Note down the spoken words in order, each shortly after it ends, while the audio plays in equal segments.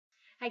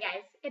Hi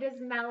guys, it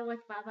is Mel with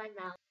Well by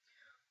Mel.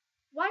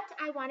 What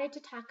I wanted to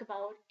talk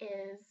about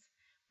is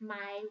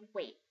my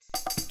weight.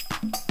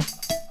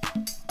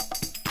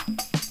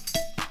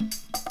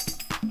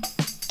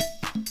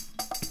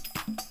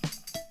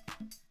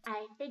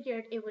 I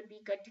figured it would be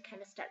good to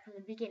kind of start from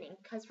the beginning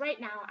because right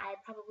now I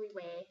probably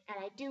weigh,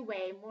 and I do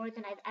weigh more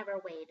than I've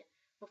ever weighed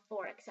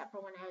before, except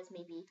for when I was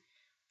maybe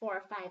 4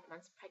 or 5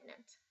 months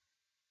pregnant.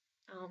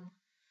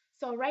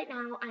 So right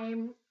now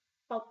I'm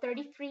about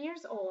 33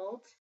 years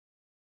old.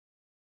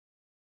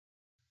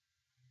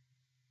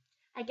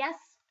 I guess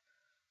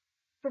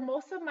for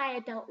most of my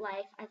adult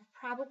life, I've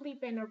probably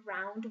been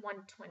around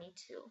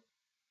 122.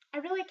 I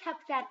really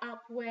kept that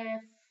up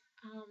with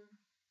um,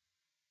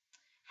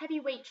 heavy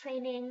weight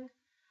training,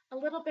 a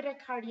little bit of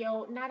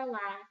cardio, not a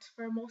lot.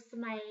 For most of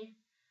my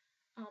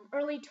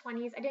early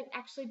 20s, I didn't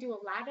actually do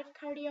a lot of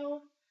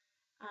cardio.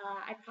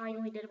 I probably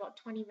only did about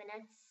 20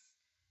 minutes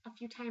a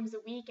few times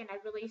a week, and I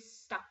really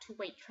stuck to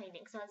weight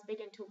training. So I was big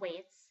into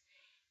weights.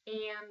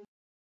 And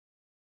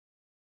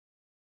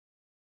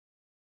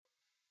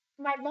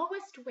my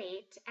lowest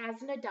weight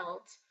as an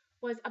adult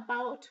was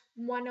about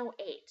 108.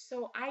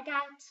 So I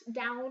got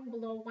down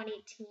below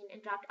 118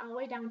 and dropped all the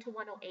way down to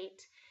 108.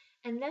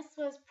 And this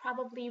was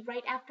probably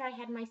right after I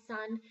had my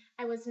son.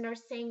 I was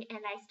nursing and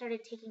I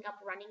started taking up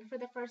running for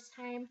the first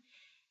time.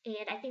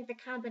 And I think the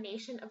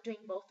combination of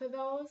doing both of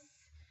those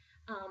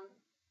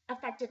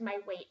affected my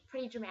weight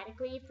pretty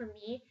dramatically for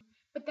me.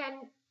 But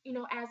then,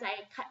 as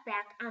I cut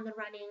back on the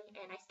running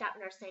and I stopped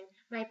nursing,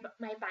 my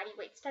body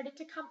weight started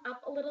to come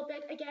up a little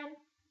bit again,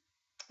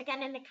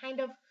 and it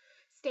kind of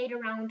stayed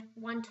around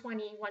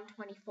 120,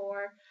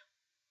 124.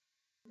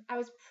 I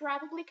was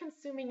probably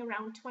consuming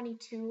around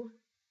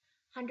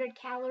 2,200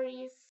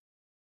 calories,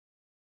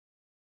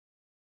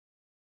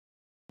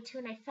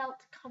 and I felt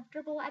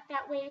comfortable at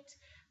that weight.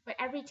 But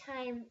every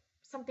time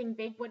something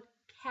big would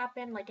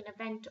happen, like an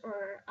event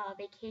or a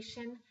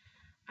vacation,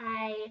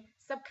 I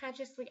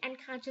subconsciously and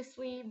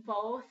consciously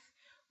both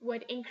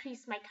would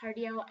increase my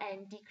cardio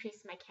and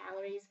decrease my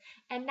calories,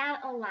 and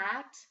not a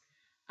lot.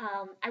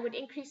 I would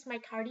increase my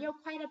cardio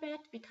quite a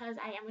bit because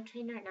I am a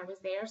trainer and I was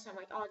there, so I'm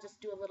like, oh, I'll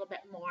just do a little bit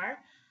more.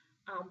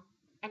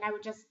 And I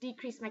would just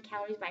decrease my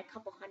calories by a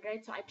couple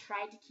hundred. So I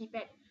tried to keep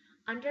it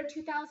under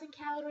 2,000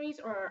 calories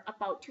or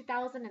about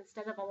 2,000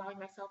 instead of allowing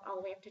myself all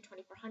the way up to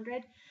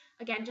 2,400.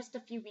 Again, just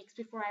a few weeks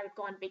before I would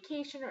go on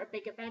vacation or a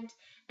big event,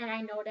 and I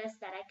noticed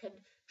that I could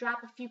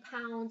drop a few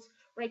pounds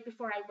right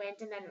before I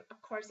went, and then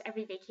of course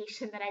every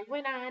vacation that I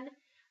went on,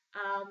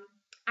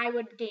 I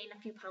would gain a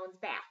few pounds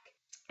back.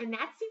 And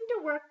that seemed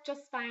to work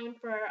just fine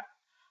for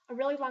a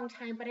really long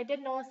time, but I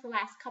did notice the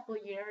last couple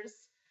years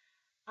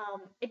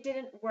it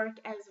didn't work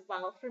as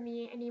well for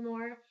me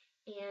anymore,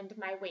 and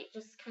my weight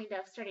just kind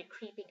of started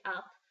creeping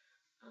up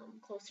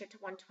closer to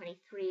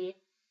 123,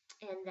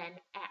 and then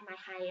at my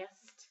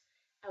highest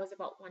I was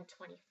about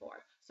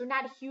 124. So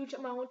not a huge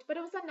amount, but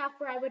it was enough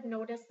where I would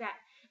notice that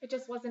it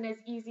just wasn't as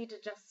easy to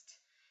just,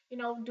 do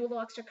a little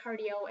extra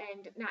cardio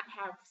and not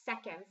have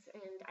seconds,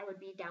 and I would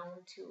be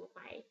down to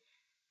my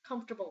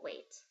comfortable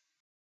weight.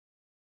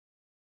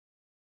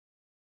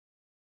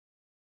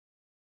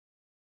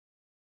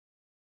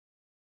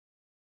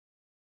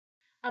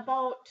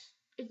 About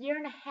a year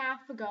and a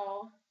half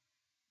ago,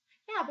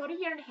 yeah, about a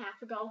year and a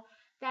half ago,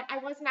 that I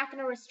was not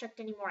going to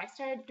restrict anymore. I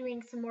started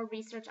doing some more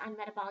research on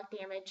metabolic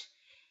damage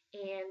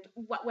and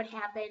what would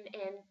happen.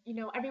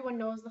 And, everyone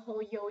knows the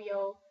whole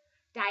yo-yo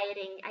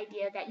dieting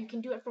idea that you can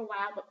do it for a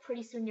while, but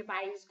pretty soon your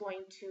body is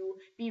going to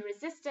be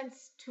resistant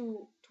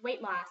to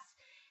weight loss,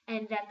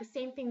 and that the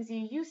same things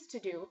you used to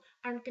do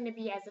aren't going to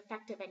be as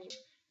effective anymore,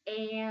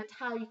 and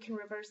how you can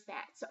reverse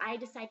that. So I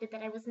decided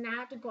that I was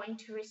not going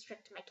to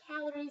restrict my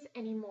calories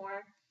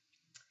anymore,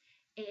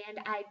 and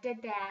I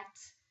did that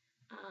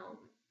um,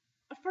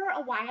 for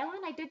a while,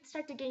 and I did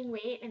start to gain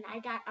weight, and I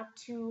got up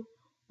to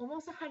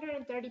almost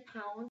 130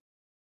 pounds.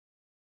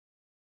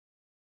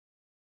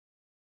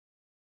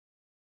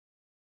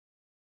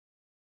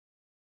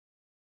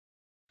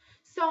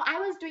 So I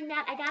was doing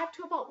that. I got up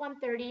to about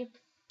 130.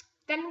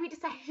 Then we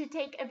decided to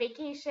take a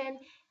vacation,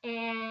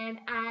 and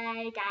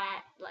I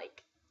got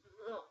like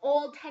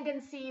old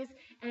tendencies,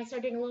 and I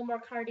started doing a little more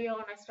cardio,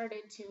 and I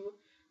started to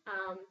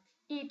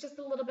eat just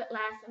a little bit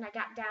less, and I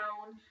got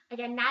down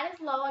again, not as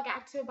low. I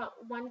got to about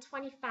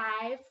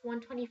 125,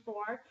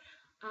 124,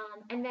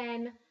 and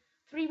then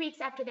 3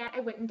 weeks after that,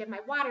 I went and did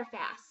my water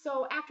fast.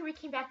 So after we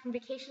came back from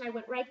vacation, I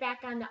went right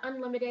back on the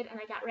unlimited, and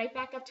I got right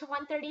back up to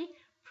 130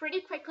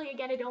 pretty quickly.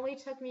 Again, it only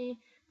took me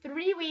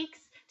 3 weeks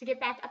to get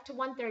back up to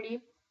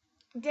 130.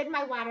 Did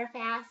my water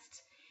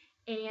fast,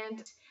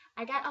 and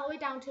I got all the way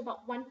down to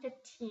about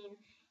 115,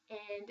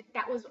 and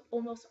that was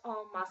almost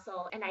all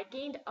muscle, and I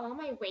gained all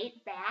my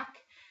weight back.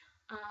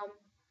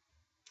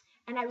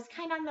 And I was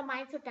kind of on the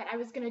mindset that I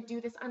was going to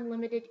do this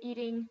unlimited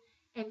eating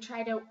and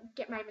try to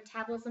get my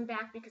metabolism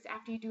back, because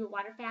after you do a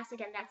water fast,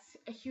 again, that's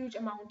a huge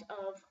amount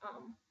of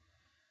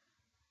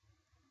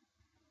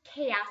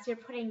chaos you're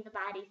putting the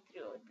body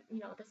through,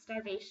 the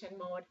starvation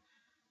mode.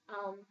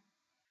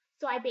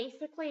 So I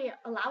basically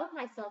allowed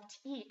myself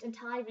to eat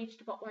until I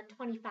reached about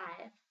 125.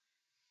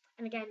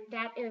 And again,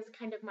 that is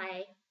kind of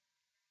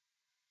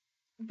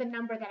the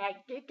number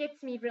that it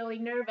gets me really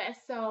nervous.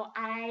 So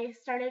I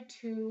started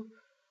to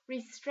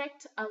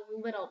restrict a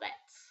little bit.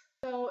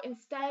 So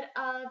instead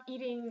of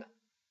eating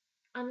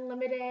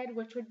unlimited,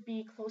 which would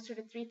be closer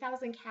to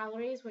 3,000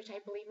 calories, which I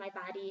believe my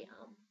body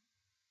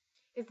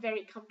is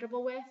very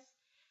comfortable with,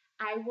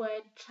 I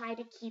would try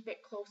to keep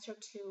it closer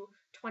to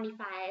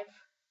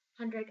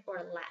 2,500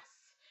 or less.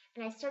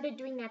 And I started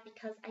doing that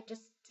because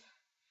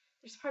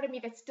there's part of me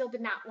that still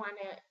did not want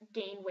to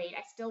gain weight.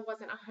 I still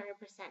wasn't 100%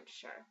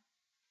 sure.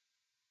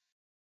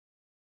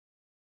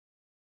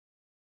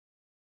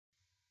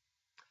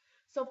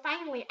 So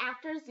finally,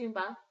 after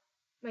Zumba,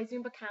 my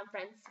Zumba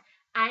conference,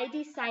 I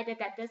decided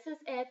that this is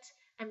it.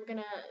 I'm going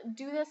to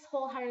do this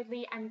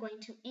wholeheartedly. I'm going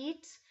to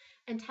eat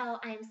until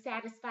I'm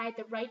satisfied.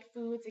 The right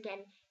foods, again,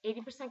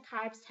 80%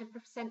 carbs,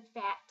 10%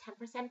 fat,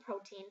 10%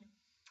 protein,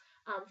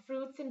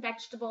 fruits and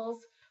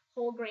vegetables,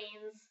 whole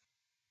grains.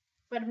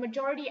 But a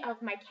majority of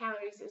my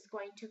calories is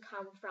going to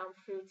come from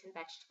fruits and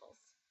vegetables.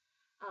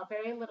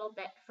 Very little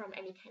bit from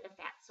any kind of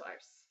fat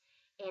source.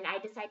 And I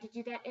decided to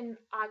do that in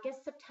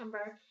August,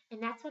 September,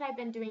 and that's what I've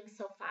been doing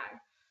so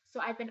far. So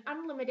I've been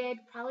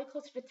unlimited, probably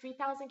closer to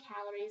 3,000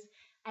 calories.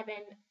 I've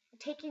been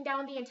taking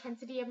down the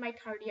intensity of my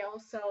cardio.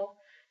 So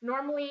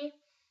normally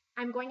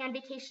I'm going on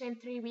vacation in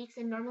 3 weeks,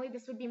 and normally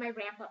this would be my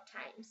ramp up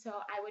time. So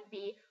I would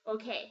be,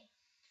 okay,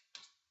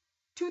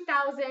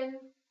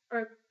 2,000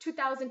 or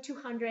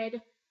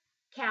 2,200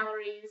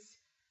 calories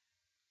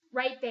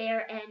right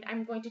there, and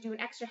I'm going to do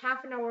an extra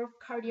half an hour of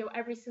cardio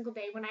every single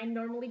day when I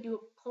normally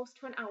do close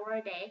to an hour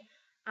a day.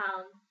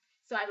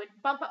 So I would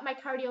bump up my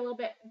cardio a little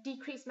bit,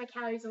 decrease my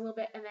calories a little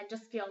bit, and then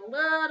just feel a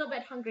little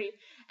bit hungry.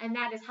 And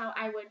that is how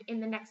I would, in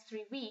the next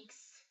 3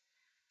 weeks,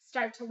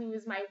 start to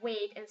lose my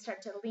weight and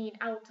start to lean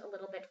out a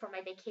little bit for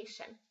my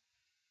vacation.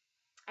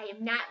 I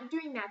am not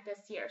doing that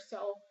this year,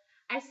 so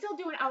I still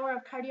do an hour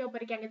of cardio,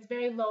 but again, it's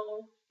very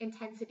low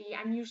intensity.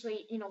 I'm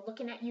usually,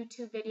 looking at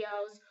YouTube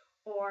videos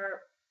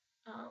or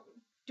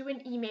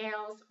doing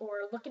emails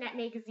or looking at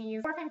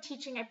magazines. Or if I'm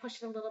teaching, I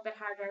push it a little bit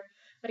harder.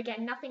 But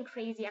again, nothing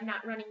crazy. I'm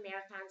not running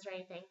marathons or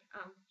anything.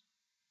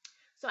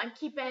 So I'm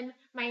keeping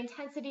my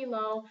intensity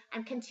low.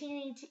 I'm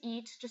continuing to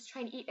eat, just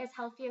trying to eat as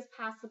healthy as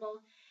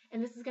possible.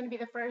 And this is going to be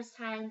the first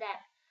time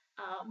that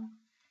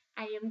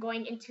I am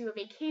going into a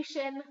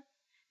vacation,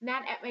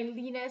 not at my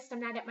leanest.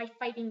 I'm not at my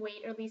fighting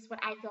weight, or at least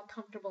what I feel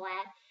comfortable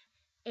at.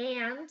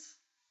 And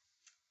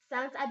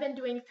since I've been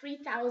doing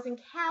 3,000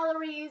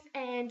 calories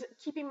and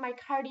keeping my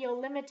cardio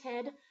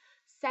limited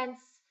since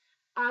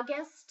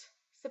August,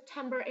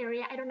 September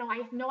area, I don't know,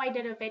 I know I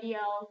did a video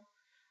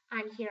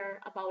on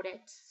here about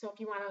it, so if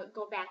you want to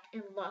go back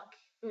and look,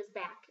 it was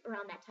back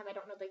around that time. I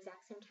don't know the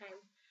exact same time,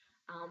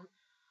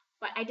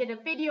 but I did a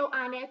video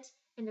on it,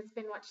 and it's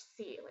been, let's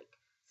see, like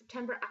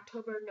September,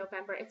 October,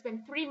 November. It's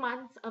been 3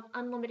 months of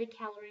unlimited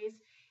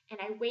calories,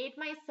 and I weighed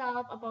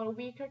myself about a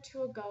week or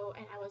two ago,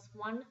 and I was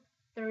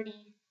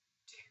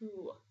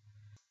 132.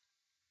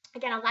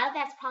 Again, a lot of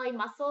that's probably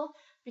muscle,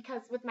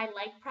 because with my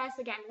leg press,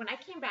 again, when I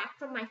came back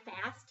from my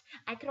fast,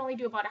 I could only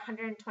do about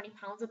 120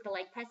 pounds with the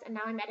leg press, and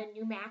now I'm at a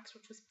new max,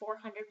 which was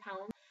 400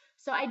 pounds.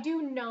 So I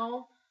do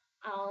know,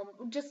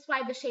 just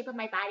by the shape of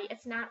my body,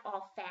 it's not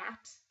all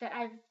fat that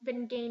I've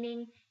been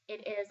gaining.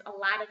 It is a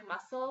lot of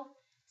muscle.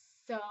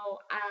 So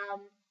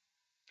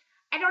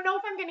I don't know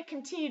if I'm going to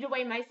continue to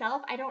weigh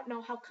myself. I don't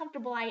know how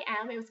comfortable I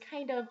am. It was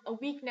kind of a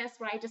weakness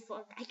where I just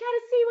thought, I got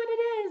to see what it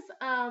is.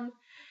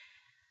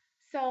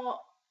 So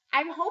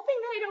I'm hoping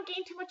that I don't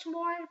gain too much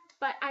more,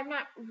 but I'm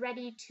not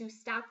ready to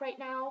stop right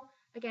now.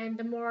 Again,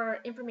 the more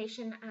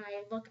information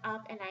I look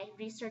up and I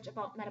research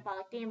about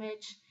metabolic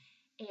damage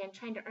and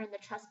trying to earn the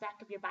trust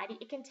back of your body,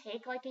 it can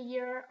take like a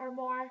year or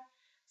more.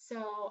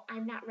 So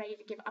I'm not ready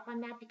to give up on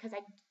that, because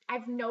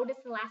I've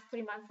noticed the last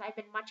 3 months I've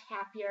been much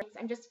happier.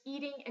 I'm just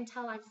eating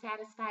until I'm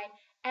satisfied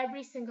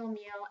every single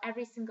meal,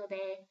 every single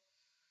day.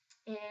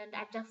 And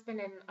I've just been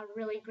in a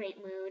really great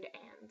mood,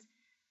 and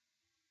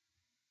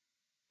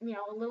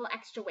a little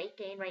extra weight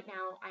gain right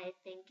now, I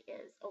think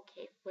is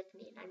okay with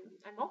me, and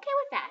I'm okay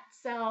with that.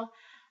 So,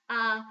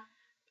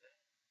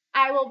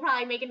 I will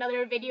probably make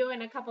another video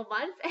in a couple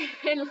months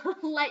and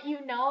let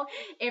you know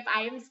if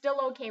I am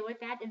still okay with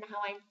that and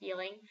how I'm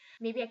feeling.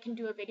 Maybe I can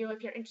do a video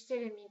if you're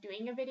interested in me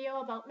doing a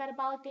video about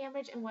metabolic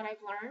damage and what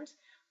I've learned.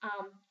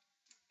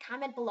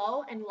 Comment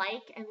below and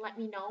like, and let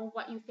me know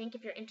what you think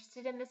if you're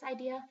interested in this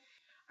idea.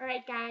 All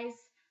right,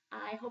 guys,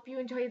 I hope you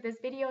enjoyed this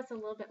video. It's a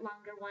little bit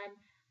longer one.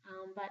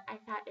 But I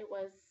thought it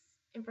was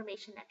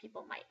information that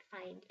people might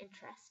find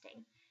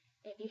interesting.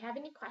 If you have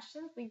any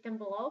questions, leave them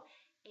below,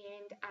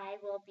 and I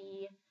will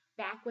be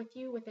back with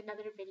you with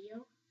another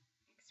video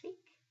next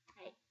week. All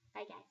right,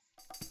 bye guys.